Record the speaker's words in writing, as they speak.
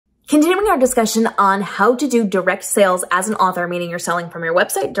Continuing our discussion on how to do direct sales as an author, meaning you're selling from your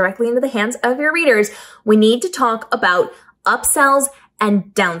website directly into the hands of your readers, we need to talk about upsells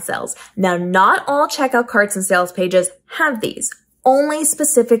and downsells. Now, not all checkout carts and sales pages have these, only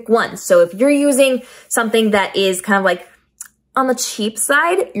specific ones. So if you're using something that is kind of like on the cheap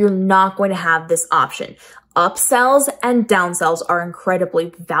side, you're not going to have this option. Upsells and downsells are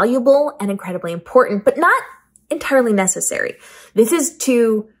incredibly valuable and incredibly important, but not entirely necessary. This is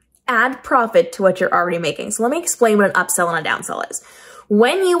to add profit to what you're already making. So let me explain what an upsell and a downsell is.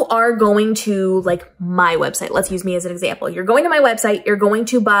 When you are going to, like, my website, let's use me as an example. You're going to my website, you're going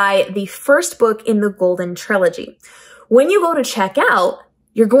to buy the first book in the Golden Trilogy. When you go to check out,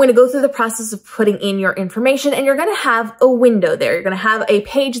 you're going to go through the process of putting in your information, and you're going to have a window there. You're going to have a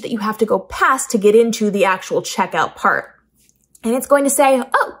page that you have to go past to get into the actual checkout part. And it's going to say,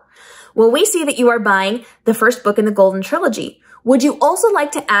 oh, well, we see that you are buying the first book in the Golden Trilogy. Would you also like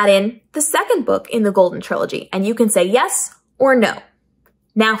to add in the second book in the Golden Trilogy? And you can say yes or no.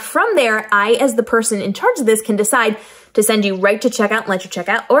 Now, from there, I, as the person in charge of this, can decide to send you right to checkout and let you check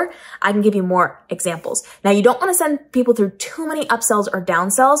out, or I can give you more examples. Now, you don't want to send people through too many upsells or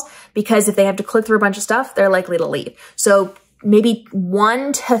downsells, because if they have to click through a bunch of stuff, they're likely to leave. So maybe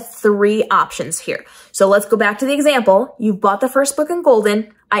 1 to 3 options here. So let's go back to the example. You've bought the first book in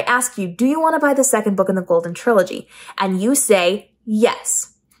Golden. I ask you, do you want to buy the second book in the Golden Trilogy? And you say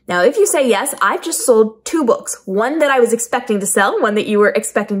yes. Now, if you say yes, I've just sold 2 books, one that I was expecting to sell, one that you were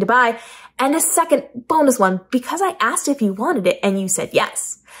expecting to buy, and a second bonus one because I asked if you wanted it and you said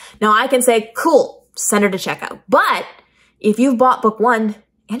yes. Now, I can say, cool, send her to checkout. But if you've bought book 1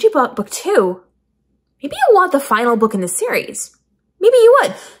 and you bought book 2, maybe you want the final book in the series. Maybe you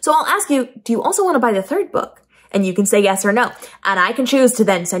would. So I'll ask you, do you also want to buy the third book? And you can say yes or no. And I can choose to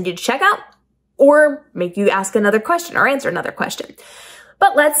then send you to checkout or make you ask another question or answer another question.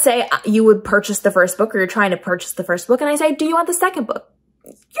 But let's say you would purchase the first book, or you're trying to purchase the first book, and I say, do you want the second book?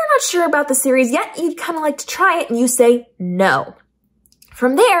 You're not sure about the series yet. You'd kind of like to try it, and you say no.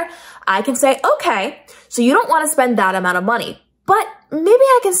 From there, I can say, okay, so you don't want to spend that amount of money, but maybe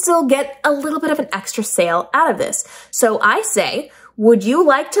I can still get a little bit of an extra sale out of this. So I say, would you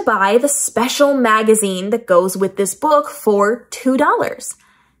like to buy the special magazine that goes with this book for $2?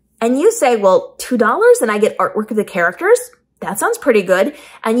 And you say, well, $2 and I get artwork of the characters? That sounds pretty good.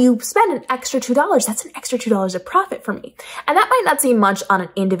 And you spend an extra $2. That's an extra $2 of profit for me. And that might not seem much on an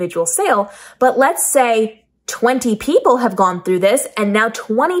individual sale, but let's say 20 people have gone through this, and now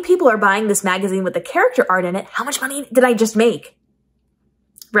 20 people are buying this magazine with the character art in it. How much money did I just make?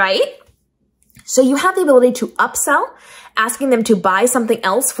 Right? So you have the ability to upsell, asking them to buy something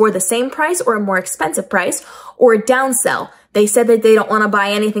else for the same price or a more expensive price, or a downsell. They said that they don't want to buy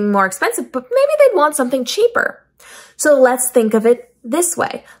anything more expensive, but maybe they'd want something cheaper. So let's think of it this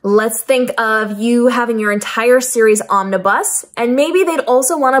way. Let's think of you having your entire series omnibus, and maybe they'd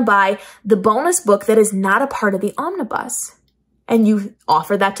also want to buy the bonus book that is not a part of the omnibus. And you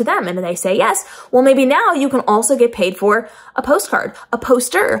offer that to them, and they say yes. Well, maybe now you can also get paid for a postcard, a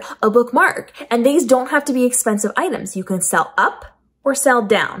poster, a bookmark. And these don't have to be expensive items. You can sell up or sell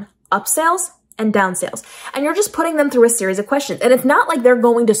down, upsells and downsales. And you're just putting them through a series of questions. And it's not like they're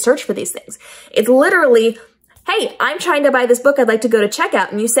going to search for these things. It's literally, hey, I'm trying to buy this book. I'd like to go to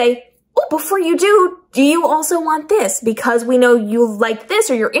checkout. And you say, oh, before you do you also want this? Because we know you like this,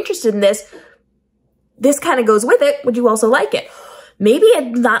 or you're interested in this. This kind of goes with it. Would you also like it? Maybe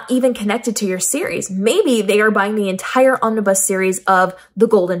it's not even connected to your series. Maybe they are buying the entire omnibus series of the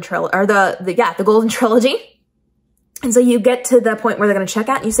Golden Trilogy, or the Golden Trilogy. And so you get to the point where they're going to check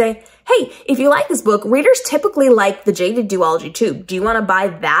out and you say, hey, if you like this book, readers typically like the Jaded Duology too. Do you want to buy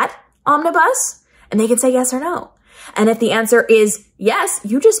that omnibus? And they can say yes or no. And if the answer is yes,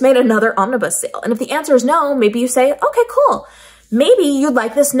 you just made another omnibus sale. And if the answer is no, maybe you say, okay, cool. Maybe you'd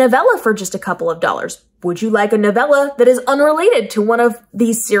like this novella for just a couple of dollars. Would you like a novella that is unrelated to one of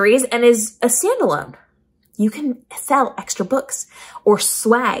these series and is a standalone? You can sell extra books or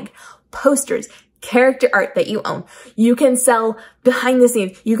swag, posters, character art that you own. You can sell behind the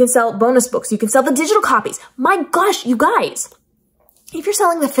scenes. You can sell bonus books. You can sell the digital copies. My gosh, you guys, if you're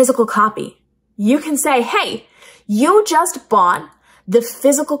selling the physical copy, you can say, hey, you just bought the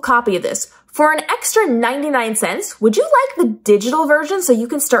physical copy of this for an extra 99 cents. Would you like the digital version so you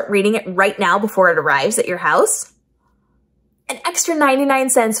can start reading it right now before it arrives at your house? An extra 99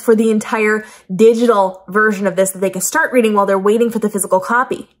 cents for the entire digital version of this that they can start reading while they're waiting for the physical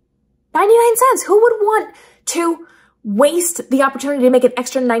copy. 99 cents. Who would want to waste the opportunity to make an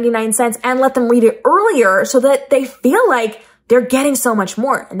extra 99 cents and let them read it earlier so that they feel like they're getting so much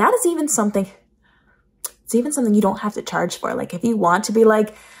more? And that is even something, it's even something you don't have to charge for. Like if you want to be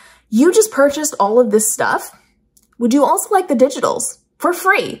like, You just purchased all of this stuff. Would you also like the digitals for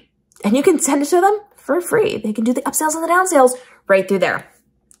free? And you can send it to them for free. They can do the upsells and the downsales right through there.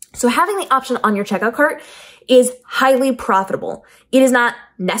 So having the option on your checkout cart is highly profitable. It is not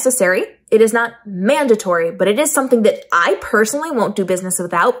necessary. It is not mandatory, but it is something that I personally won't do business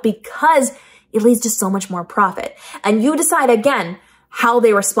without because it leads to so much more profit. And you decide again how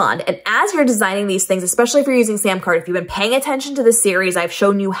they respond. And as you're designing these things, especially if you're using SamCart, if you've been paying attention to this series, I've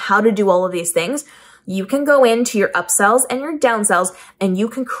shown you how to do all of these things. You can go into your upsells and your downsells and you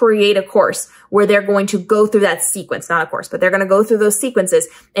can create a course where they're going to go through that sequence, not a course, but they're going to go through those sequences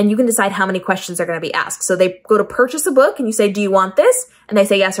and you can decide how many questions they're going to be asked. So they go to purchase a book and you say, do you want this? And they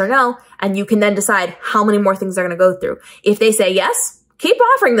say yes or no. And you can then decide how many more things they're going to go through. If they say yes, keep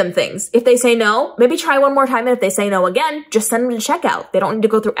offering them things. If they say no, maybe try one more time. And if they say no again, just send them to checkout. They don't need to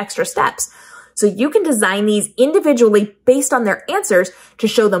go through extra steps. So you can design these individually based on their answers to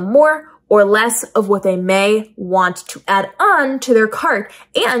show them more or less of what they may want to add on to their cart.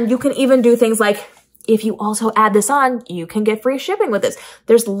 And you can even do things like, if you also add this on, you can get free shipping with this.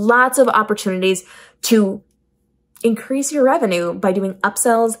 There's lots of opportunities to increase your revenue by doing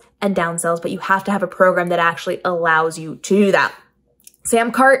upsells and downsells, but you have to have a program that actually allows you to do that.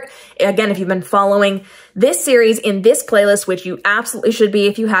 SamCart, again, if you've been following this series in this playlist, which you absolutely should be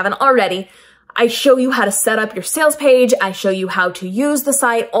if you haven't already, I show you how to set up your sales page. I show you how to use the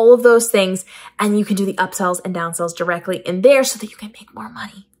site, all of those things, and you can do the upsells and downsells directly in there so that you can make more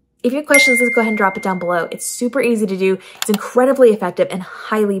money. If you have questions, let's go ahead and drop it down below. It's super easy to do. It's incredibly effective and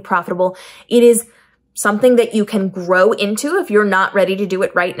highly profitable. It is something that you can grow into if you're not ready to do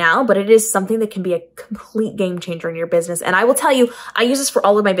it right now, but it is something that can be a complete game changer in your business. And I will tell you, I use this for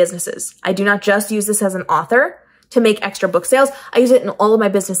all of my businesses. I do not just use this as an author to make extra book sales. I use it in all of my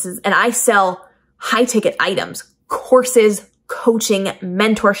businesses and I sell high ticket items, courses, coaching,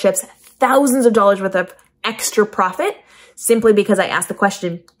 mentorships, thousands of dollars worth of extra profit simply because I asked the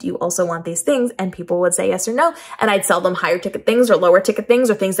question, do you also want these things? And people would say yes or no. And I'd sell them higher ticket things or lower ticket things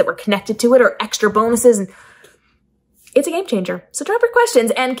or things that were connected to it or extra bonuses. And it's a game changer. So drop your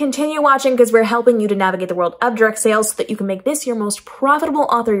questions and continue watching because we're helping you to navigate the world of direct sales so that you can make this your most profitable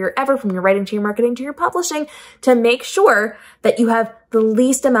author year ever, from your writing to your marketing to your publishing, to make sure that you have the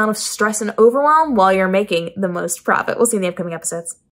least amount of stress and overwhelm while you're making the most profit. We'll see you in the upcoming episodes.